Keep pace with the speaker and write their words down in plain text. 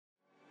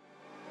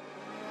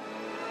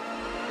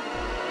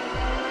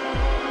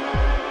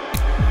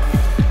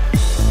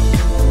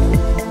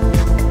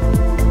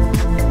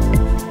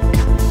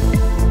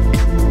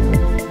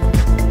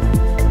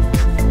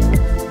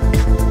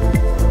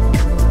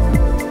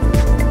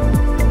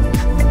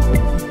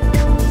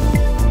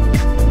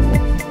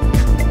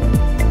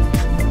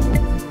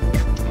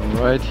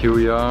Alright, here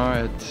we are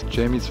at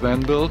Jamie's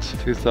van build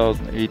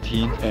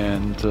 2018,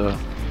 and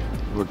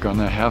we're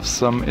gonna have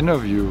some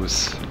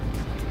interviews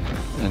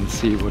and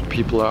see what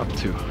people are up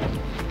to.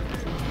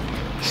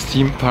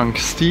 Steampunk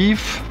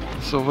Steve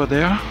is over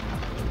there,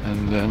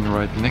 and then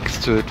right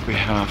next to it we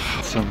have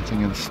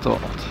something installed.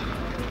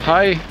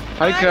 Hi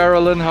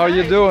Carolyn, how are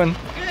you doing?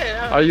 Good.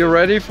 Are you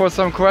ready for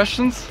some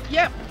questions?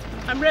 Yep,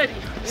 I'm ready.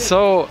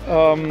 So,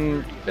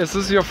 is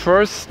this your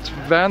first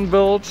van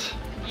build?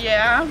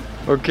 Yeah.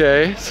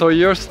 Okay, so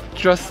you're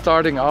just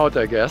starting out,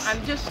 I guess.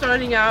 I'm just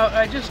starting out.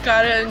 I just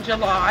got it in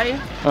July.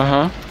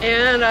 Uh-huh.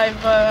 And I've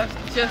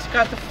just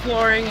got the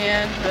flooring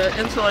and the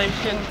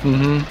insulation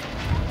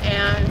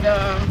and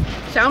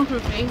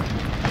soundproofing,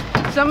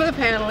 some of the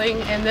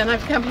paneling, and then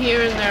I've come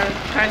here and they're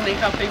kindly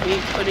helping me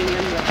putting in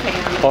the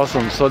fan.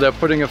 Awesome. So they're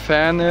putting a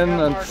fan in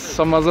and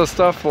some other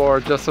stuff,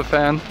 or just a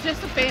fan?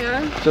 Just a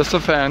fan. Just a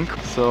fan.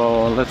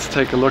 So let's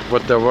take a look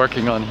what they're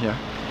working on here.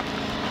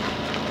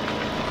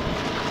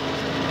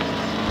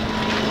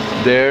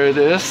 There it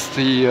is.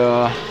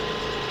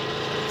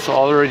 It's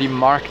already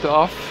marked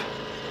off,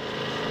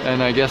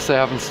 and I guess they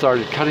haven't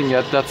started cutting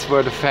yet. That's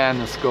where the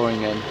fan is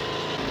going in.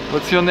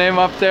 What's your name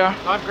up there?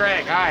 I'm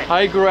Greg. Hi.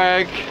 Hi,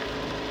 Greg.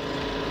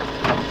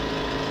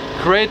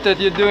 Great that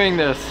you're doing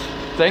this.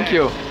 Thank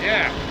you.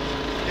 Yeah,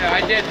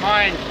 I did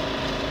mine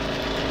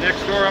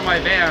next door on my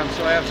van,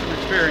 so I have some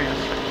experience.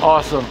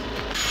 Awesome.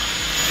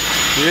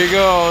 Here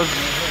goes.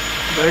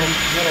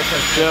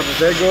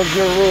 There goes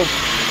your roof.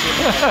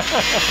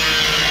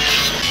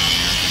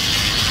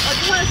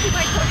 Do you want to see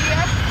my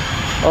Kodiak?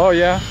 Oh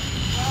yeah.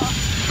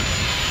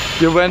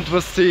 You went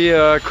with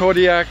the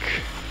Kodiak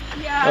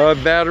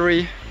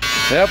battery.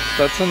 Yep,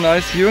 that's a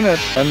nice unit,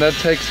 and that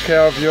takes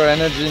care of your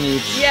energy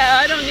needs. Yeah,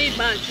 I don't need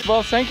much.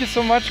 Well, thank you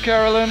so much,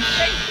 Carolyn.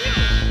 Thank you.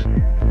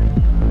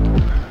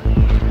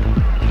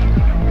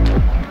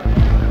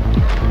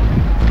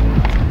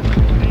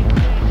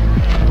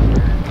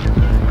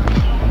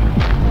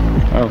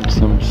 Oh,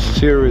 some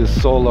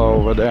serious solar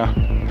over there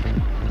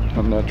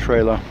on that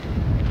trailer.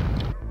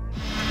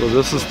 So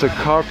this is the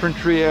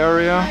carpentry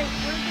area.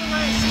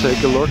 Let's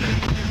take a look.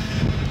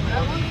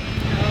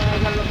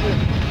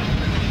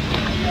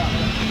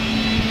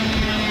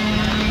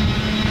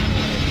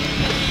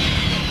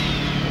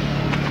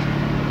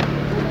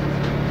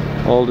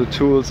 All the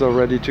tools are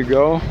ready to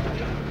go.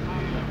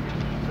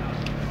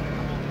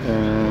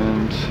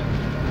 And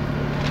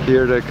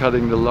here they're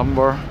cutting the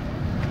lumber.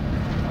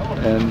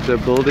 And they're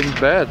building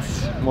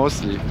beds,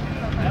 mostly.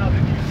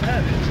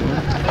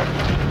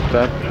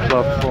 Bed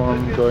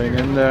platform going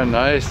in there,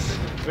 nice.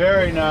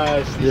 Very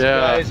nice. These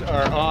guys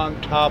are on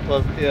top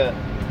of it.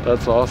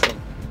 That's awesome.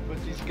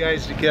 Put these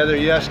guys together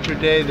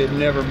yesterday. They've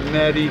never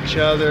met each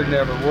other,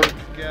 never worked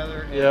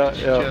together. It's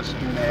just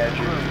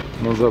magic.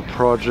 Another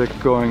project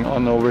going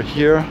on over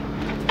here.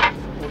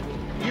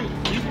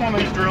 Use one of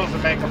these drills to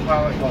make a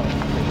pilot hole.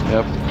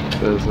 Yep,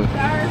 there's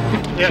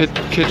a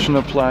kitchen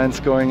appliance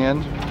going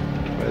in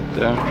right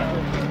there.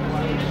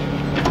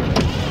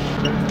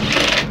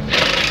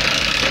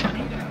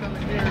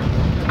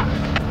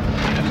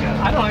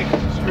 I don't think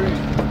it's screwed.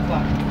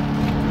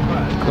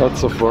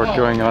 Lots of work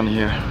going on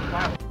here.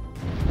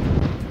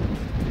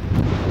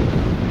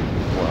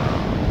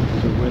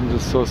 Wow, the wind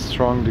is so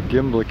strong the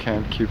gimbal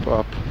can't keep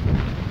up.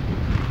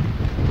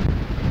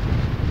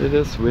 It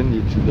is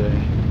windy today.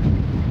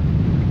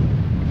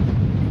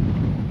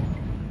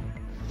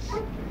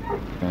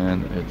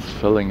 And it's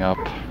filling up.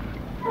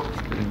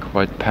 It's getting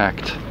quite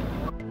packed.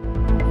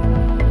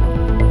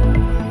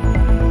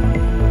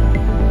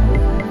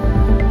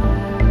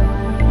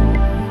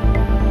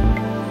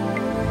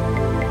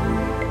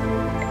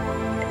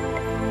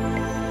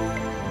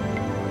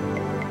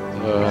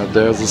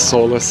 There's a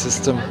solar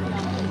system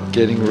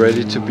getting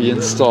ready to be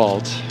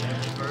installed.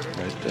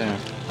 Right there.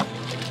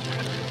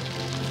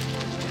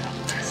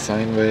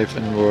 Sine wave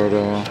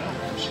inverter,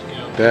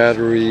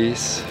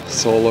 batteries,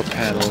 solar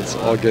panels,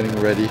 all getting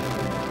ready.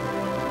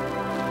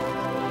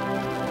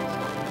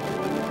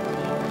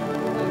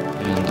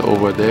 And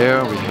over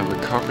there we have a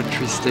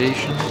carpentry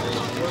station.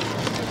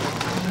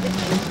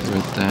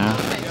 Right there.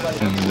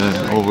 And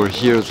then over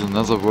here is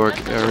another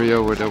work area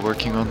where they're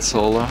working on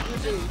solar.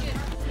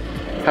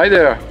 Hi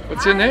there,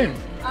 what's your name?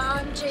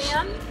 I'm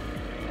Jan.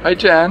 Hi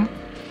Jan.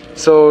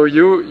 So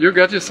you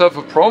got yourself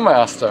a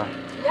ProMaster.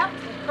 Yep,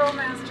 the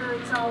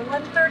ProMaster. It's a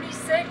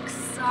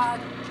 136,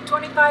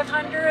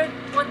 2500,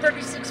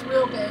 136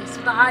 wheelbase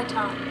with a high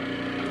top.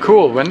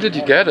 Cool, when did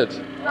you get it?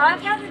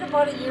 I've had it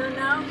about a year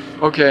now.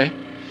 Okay.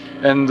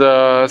 And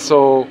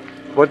so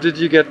what did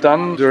you get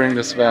done during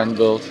this van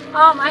build?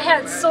 I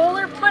had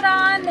solar put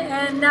on,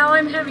 and now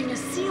I'm having a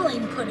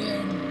ceiling put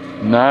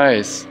in.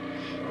 Nice.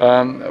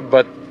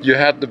 But you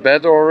had the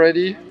bed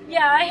already?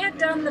 Yeah, I had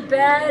done the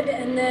bed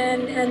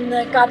and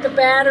got the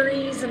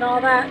batteries and all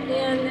that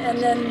in, and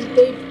then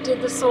they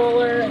did the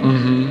solar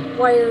and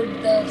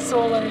wired the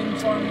solar in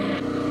for me.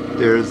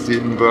 There's the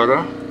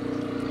inverter,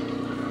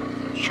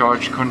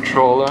 charge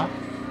controller,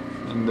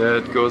 and there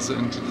it goes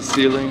into the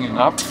ceiling and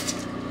up.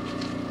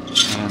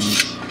 And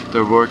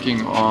they're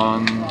working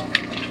on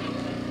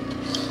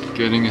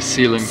getting a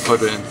ceiling put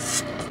in.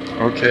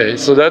 Okay,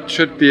 so that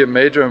should be a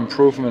major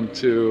improvement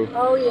to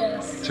Oh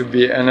yes. to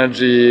be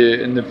energy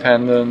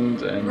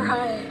independent and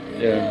Right.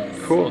 yeah, Yes.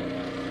 cool.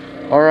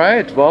 All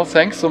right, well,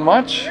 thanks so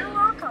much. You're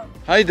welcome.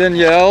 Hi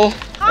Danielle.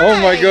 Oh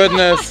my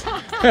goodness.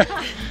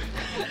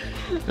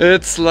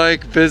 It's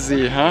like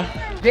busy, huh?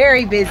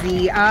 Very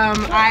busy.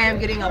 I am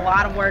getting a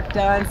lot of work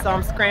done, so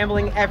I'm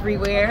scrambling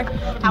everywhere.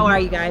 How are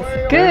you guys?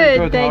 Very Good,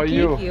 How are thank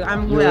you.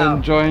 I'm You're well.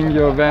 enjoying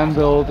your van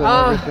build and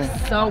everything?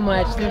 So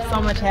much. There's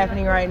so much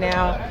happening right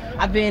now.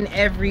 I've been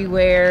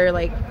everywhere,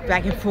 like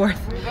back and forth.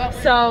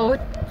 So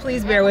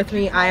please bear with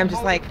me. I am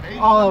just like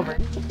all over.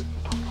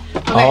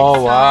 Okay, Oh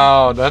so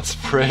wow, that's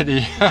pretty.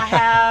 I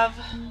have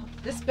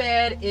this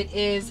bed. It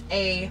is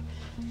a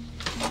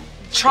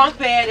trunk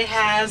bed. It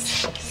has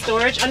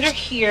storage under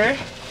here.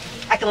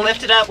 I can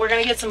lift it up. We're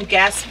gonna get some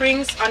gas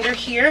springs under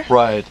here.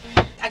 Right.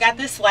 I got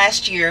this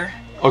last year.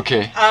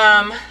 Okay.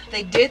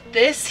 They did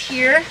this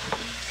here.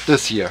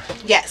 This year.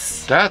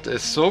 Yes. That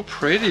is so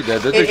pretty. They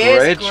did It a is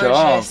great job.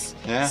 gorgeous.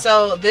 Yeah.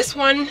 So this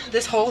one,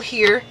 this hole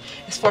here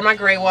is for my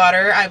gray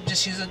water. I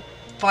just use a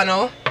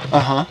funnel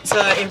Uh-huh. to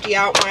empty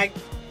out my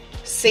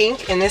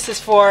sink, and this is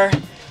for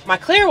my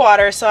clear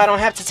water, so I don't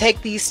have to take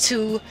these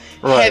two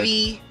Right.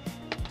 heavy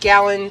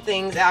gallon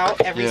things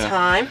out every Yeah.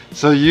 time.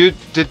 So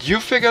did you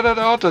figure that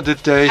out, or did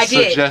they I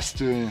did. suggest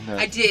doing that?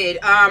 I did.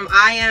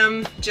 I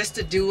am just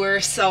a doer,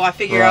 so I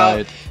figure Right.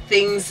 out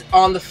things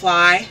on the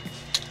fly.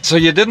 So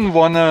you didn't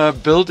want to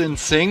build in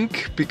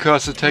sink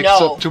because it takes No.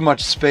 up too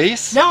much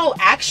space? No,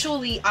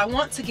 actually, I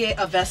want to get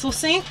a vessel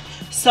sink,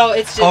 so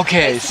it's just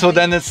Okay, so basically-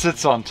 then it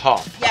sits on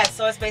top. yeah,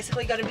 so it's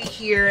basically going to be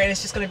here, and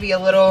it's just going to be a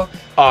little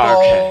Ah,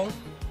 okay. bowl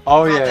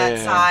Oh about yeah, that yeah,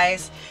 yeah.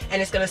 size,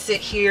 and it's going to sit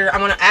here.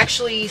 I'm going to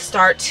actually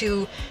start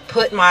to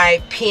put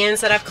my pins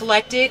that I've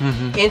collected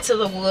Mm-hmm. into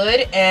the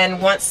wood, and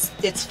once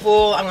it's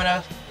full, I'm going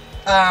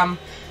to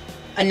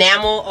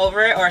enamel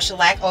over it or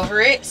shellac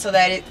over it so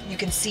that you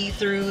can see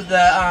through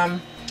the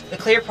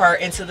clear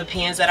part into the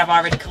pins that I've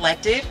already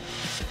collected.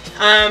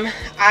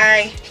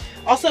 I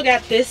also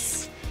got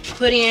this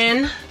put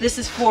in. This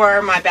is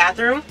for my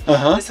bathroom,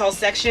 this whole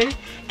section,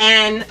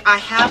 and I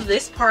have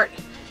this part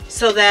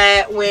so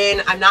that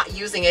when I'm not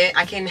using it,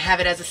 I can have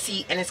it as a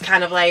seat, and it's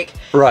kind of like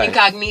Right.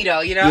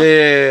 incognito, you know?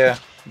 Yeah.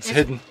 It's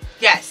hidden.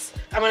 Yes.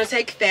 I'm gonna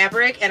take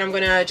fabric and I'm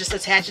gonna just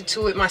attach it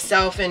to it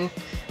myself and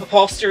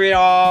upholster it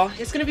all.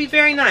 It's gonna be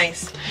very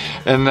nice.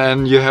 And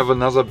then you have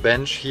another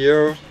bench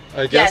here.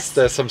 I guess Yes.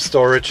 there's some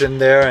storage in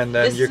there, and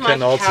then This you is my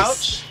can also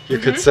couch. you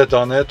could sit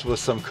on it with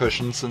some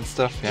cushions and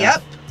stuff. Yeah.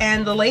 Yep.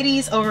 And the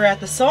ladies over at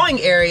the sewing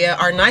area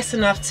are nice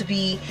enough to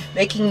be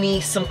making me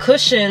some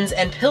cushions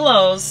and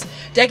pillows,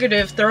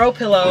 decorative throw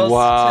pillows,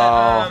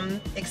 Wow.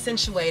 to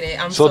accentuate it.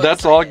 So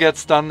that's all excited.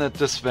 gets done at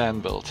this van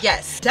build.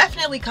 Yes,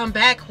 definitely come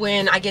back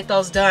when I get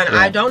those done. Yeah.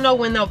 I don't know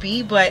when they'll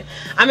be, but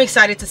I'm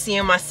excited to see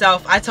them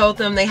myself. I told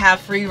them they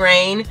have free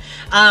reign.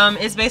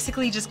 It's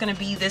basically just gonna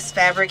be this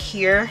fabric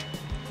here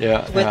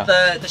Yeah. with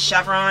the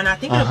chevron. I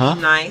think it'll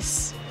be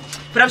nice.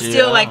 But I'm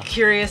still Yeah. like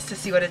curious to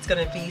see what it's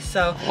gonna be,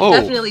 so Oh,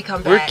 definitely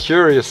come we're back.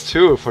 curious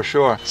too, for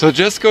sure. So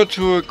just go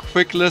to a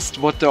quick list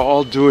what they're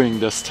all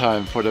doing this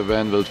time for the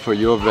van build, for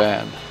your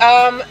van.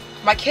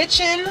 My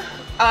kitchen,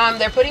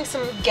 they're putting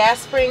some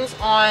gas springs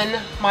on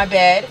my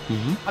bed.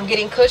 I'm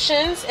getting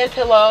cushions and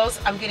pillows.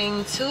 I'm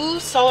getting 2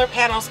 solar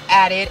panels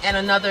added and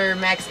another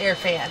Maxxair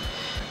fan.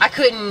 I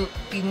couldn't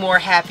be more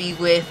happy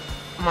with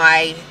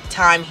my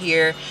time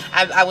here.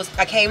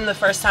 I came the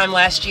first time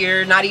last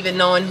year not even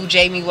knowing who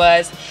Jamie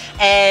was,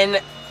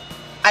 and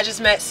I just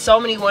met so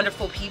many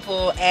wonderful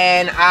people,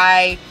 and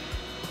I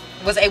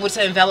was able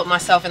to envelop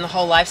myself in the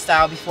whole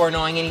lifestyle before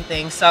knowing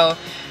anything. So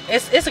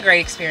it's a great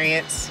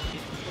experience.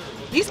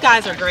 These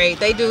guys are great.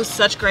 They do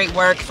such great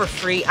work for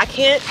free. I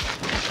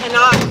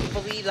cannot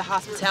believe the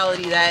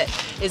hospitality that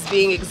is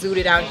being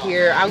exuded out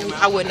here.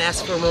 I wouldn't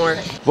ask for more.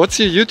 What's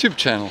your YouTube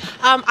channel?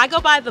 I go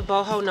by the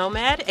Boho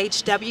Nomad,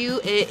 HW.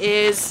 It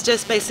is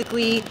just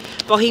basically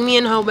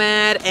Bohemian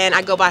Nomad, and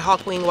I go by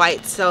Hawkwing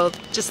White, so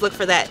just look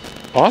for that.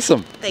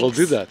 Awesome. Thanks. We'll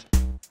do that.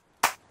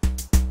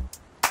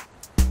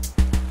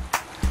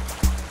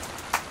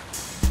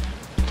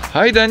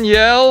 Hi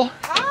Danielle.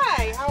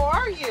 Hi, how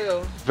are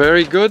you?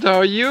 Very good. How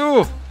are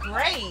you?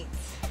 Great.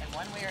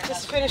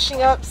 Just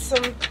finishing up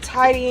some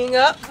tidying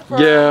up.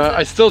 Yeah,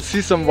 I still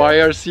see some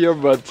wires here,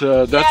 but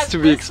that's to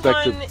be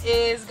expected. This one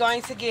is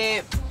going to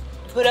get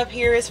put up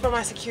here. Is for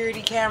my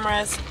security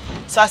cameras,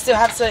 so I still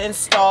have to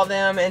install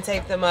them and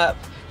tape them up.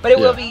 But it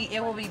will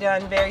be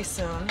done very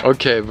soon.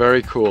 Okay,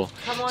 very cool.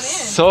 Come on in.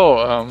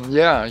 So,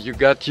 yeah, you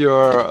got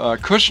your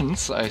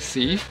cushions, I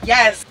see.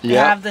 Yes, we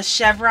Yeah. have the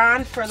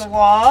chevron for the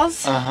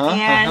walls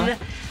and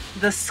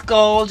the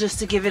skull just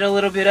to give it a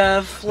little bit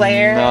of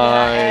flair. And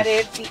I Nice.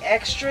 added the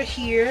extra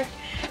here.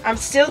 I'm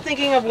still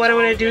thinking of what I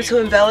want to do to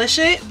embellish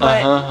it,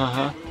 but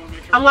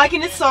I'm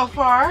liking it so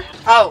far.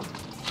 Oh,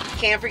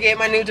 can't forget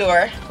my new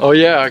door. Oh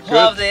yeah, good.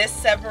 Love this.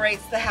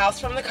 Separates the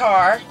house from the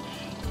car.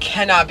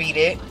 Cannot beat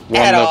it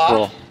at all.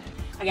 Wonderful.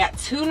 I got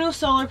 2 new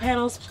solar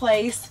panels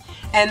placed,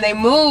 and they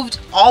moved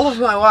all of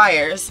my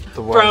wires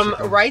from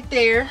right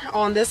there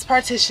on this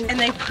partition, and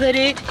they put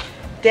it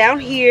down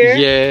here.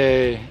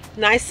 Yay!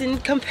 Nice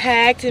and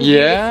compact and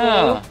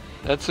yeah, beautiful.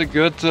 That's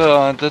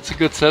a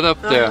good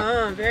setup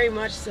there. Very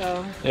much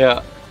so.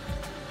 Yeah.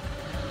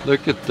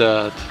 Look at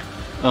that.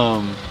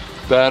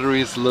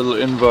 Batteries, little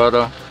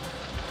inverter,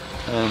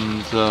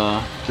 and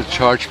the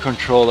charge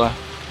controller.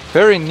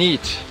 Very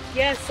neat.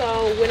 Yeah,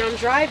 so when I'm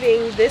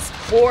driving, this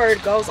board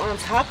goes on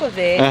top of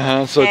it.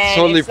 So it's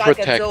totally it's like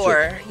protected. a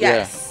door.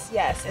 Yes,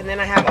 yes. And then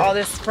I have all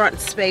this front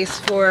space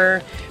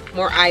for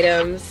more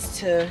items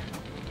to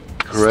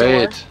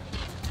Great. store.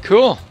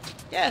 Cool.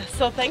 Yeah,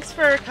 so thanks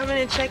for coming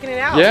and checking it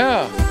out.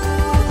 Yeah.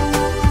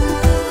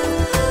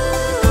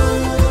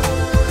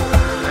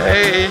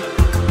 Hey.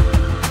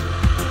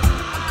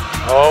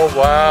 Oh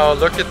wow,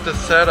 look at the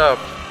setup.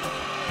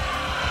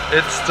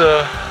 It's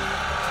the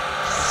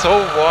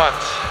so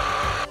what?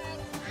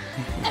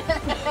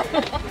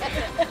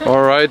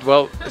 All right,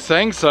 well,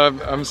 thanks.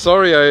 I'm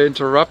sorry I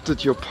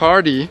interrupted your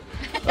party.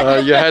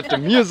 You had the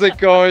music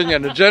going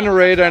and the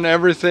generator and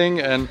everything,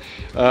 and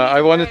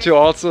I wanted to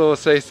also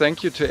say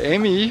thank you to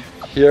Amy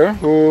here,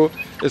 who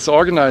is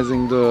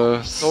organizing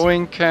the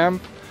sewing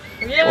camp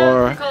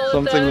or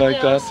something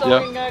like that.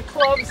 Sewing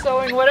club,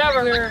 sewing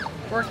whatever. We're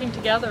working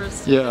together.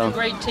 It's a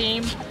great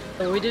team.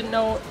 We didn't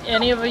know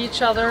any of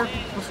each other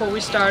before we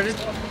started.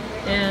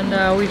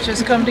 And we've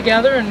just come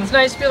together, and it's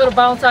nice to be able to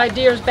bounce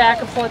ideas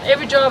back and forth.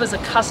 Every job is a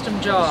custom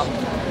job,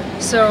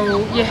 so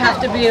you have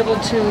to be able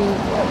to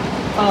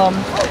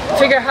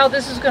figure out how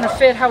this is going to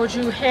fit, how would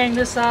you hang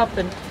this up,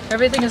 and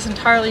everything is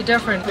entirely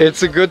different.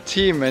 It's a good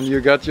team, and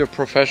you got your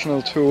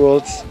professional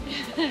tools,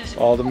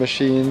 all the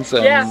machines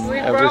and we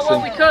brought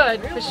what we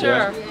could, for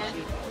sure.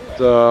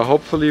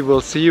 Hopefully we'll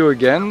see you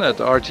again at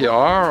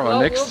RTR or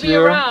next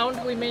year. We'll be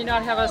around. We may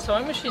not have a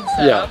sewing machine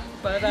set up,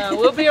 but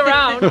we'll be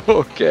around.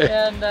 Okay.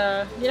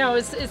 And you know,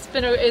 it's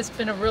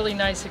been a really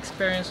nice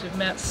experience. We've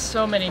met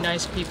so many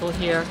nice people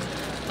here,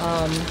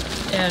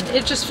 and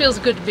it just feels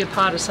good to be a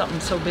part of something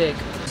so big,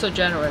 so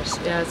generous.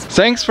 Yeah.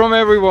 Thanks from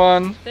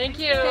everyone. Thank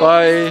you.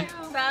 Bye.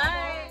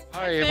 Bye.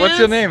 Hi. What's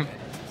your name?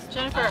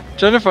 Jennifer.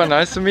 Jennifer.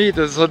 Nice to meet.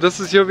 So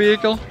this is your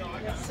vehicle?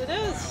 Yes, it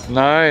is.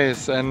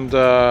 Nice. And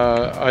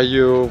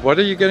what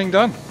are you getting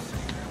done?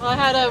 Well, I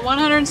had a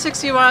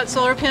 160 watt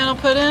solar panel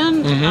put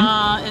in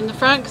the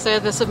front because I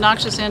had this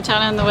obnoxious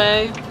antenna in the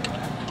way,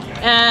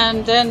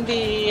 and then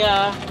they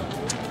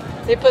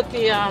put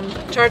the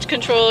charge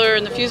controller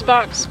and the fuse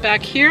box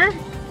back here.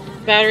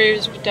 Battery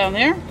is down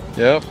there.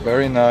 Yeah,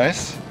 very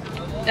nice.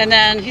 And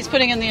then he's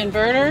putting in the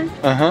inverter.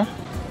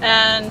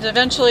 And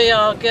eventually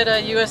I'll get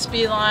a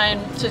USB line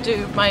to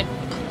do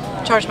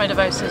charge my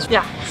devices.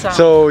 Yeah.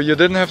 So you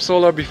didn't have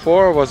solar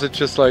before, or was it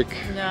just like?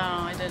 No,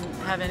 I didn't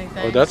have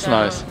anything. Oh, that's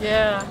nice.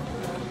 Yeah.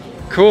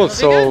 Cool.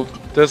 So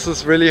this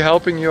is really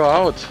helping you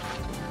out.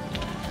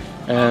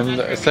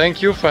 And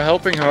thank you for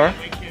helping her.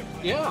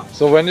 Yeah.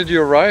 So when did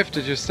you arrive?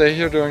 Did you stay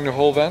here during the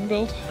whole van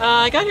build?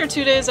 I got here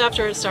 2 days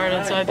after it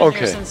started, so I've been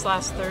here since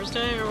last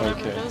Thursday or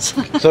whatever it is.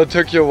 So it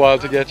took you a while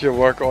to get your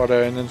work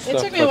order in and stuff? It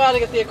took me a while to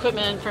get the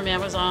equipment from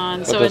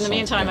Amazon, so in the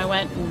meantime I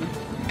went and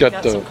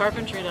got some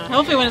carpentry done.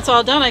 Hopefully when it's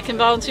all done I can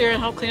volunteer and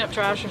help clean up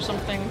trash or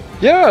something.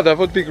 Yeah, that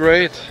would be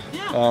great.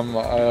 Yeah.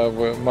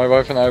 My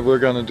wife and I were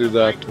going to do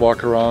that,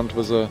 walk around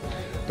with a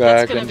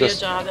bag and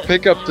just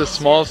pick up the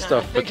small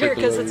stuff.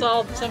 Because it's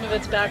all, some of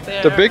it's back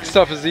there. The big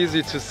stuff is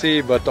easy to see,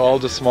 but all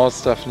the small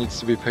stuff needs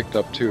to be picked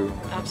up too.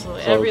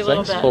 Absolutely, so every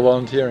little bit. Thanks for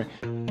volunteering.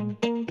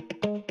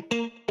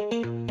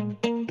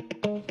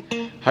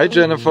 Hi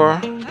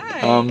Jennifer. Hi.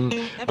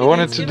 I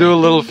wanted to do a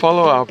little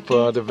follow-up.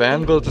 The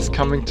van build is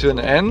coming to an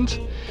end,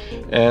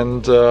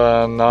 and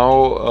now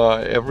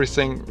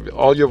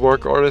all your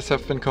work orders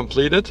have been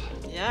completed.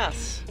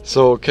 Yes.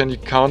 So can you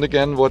count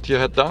again what you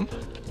had done?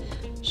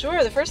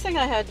 Sure. The first thing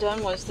I had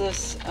done was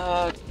this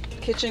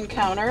kitchen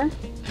counter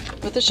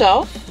with a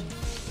shelf,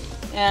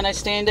 and I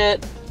stained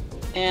it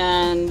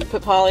and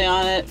put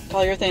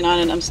polyurethane on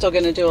it. And I'm still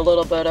going to do a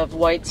little bit of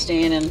white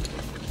stain,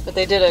 but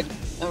they did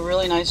a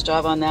really nice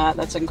job on that.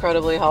 That's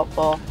incredibly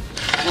helpful.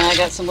 And I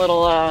got some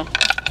little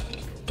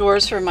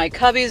doors for my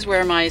cubbies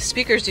where my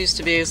speakers used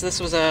to be. So this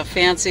was a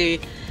fancy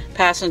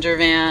passenger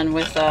van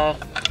with a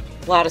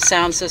lot of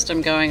sound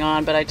system going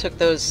on, but I took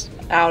those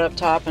out up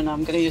top and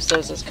I'm going to use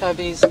those as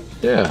cubbies.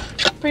 Yeah.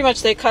 Pretty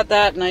much they cut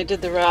that and I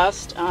did the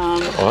rest.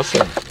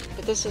 Awesome.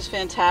 But this is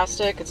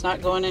fantastic. It's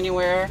not going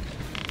anywhere.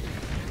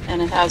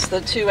 And it has the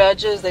 2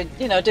 edges. They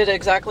did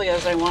exactly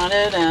as I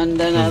wanted, and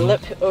then a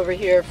lip over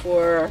here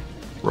for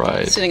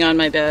sitting on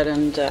my bed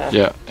and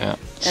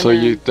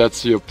so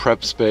that's your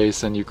prep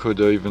space, and you could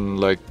even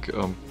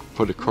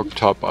put a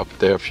cooktop up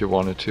there if you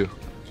wanted to.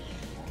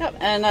 Yep,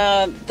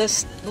 and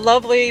this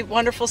lovely,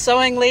 wonderful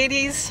sewing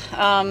ladies,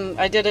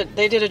 they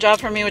did a job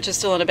for me, which is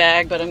still in a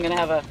bag, but I'm going to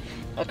have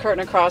a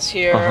curtain across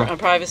here, a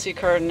privacy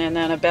curtain, and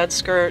then a bed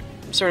skirt,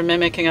 sort of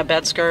mimicking a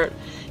bed skirt,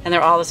 and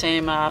they're all the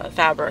same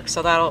fabric,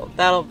 so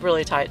that'll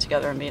really tie it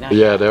together and be nice.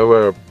 Yeah, they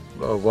were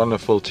a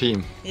wonderful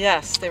team.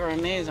 Yes, they were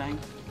amazing.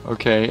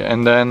 Okay,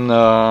 and then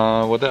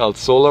what else?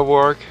 Solar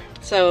work?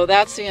 So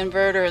that's the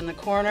inverter in the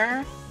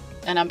corner,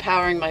 and I'm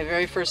powering my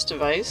very first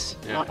device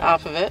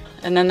off of it.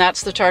 And then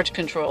that's the charge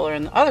controller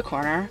in the other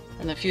corner,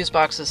 and the fuse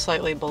box is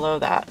slightly below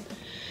that.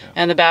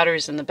 And the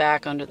battery's in the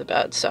back under the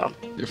bed, so.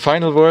 Your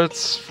final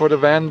words for the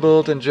van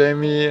build and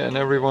Jamie and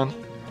everyone?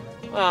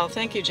 Well,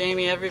 thank you,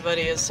 Jamie.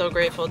 Everybody is so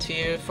grateful to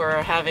you for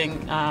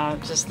having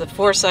just the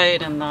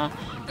foresight and the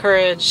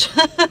courage,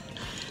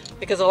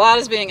 because a lot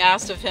is being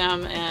asked of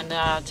him, and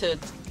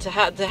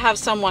to have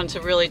someone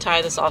to really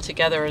tie this all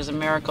together is a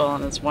miracle,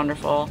 and it's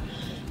wonderful.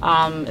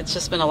 It's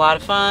just been a lot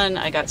of fun.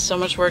 I got so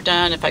much work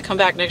done. If I come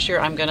back next year,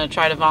 I'm going to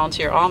try to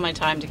volunteer all my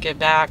time to give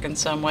back in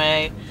some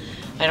way.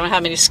 I don't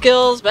have many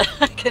skills, but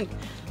I can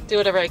do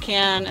whatever I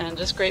can, and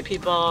just great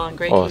people and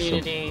great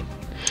community.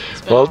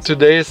 Well, awesome.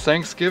 Today is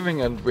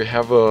Thanksgiving and we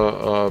have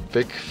a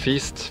big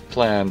feast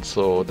planned,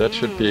 so that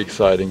should be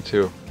exciting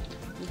too.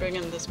 I'm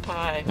bringing this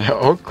pie.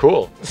 Oh,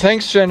 cool.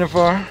 Thanks,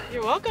 Jennifer.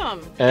 You're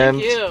welcome. And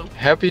thank you.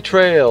 Happy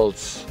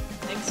trails.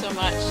 Thanks so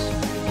much.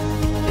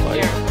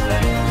 Take care.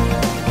 Bye.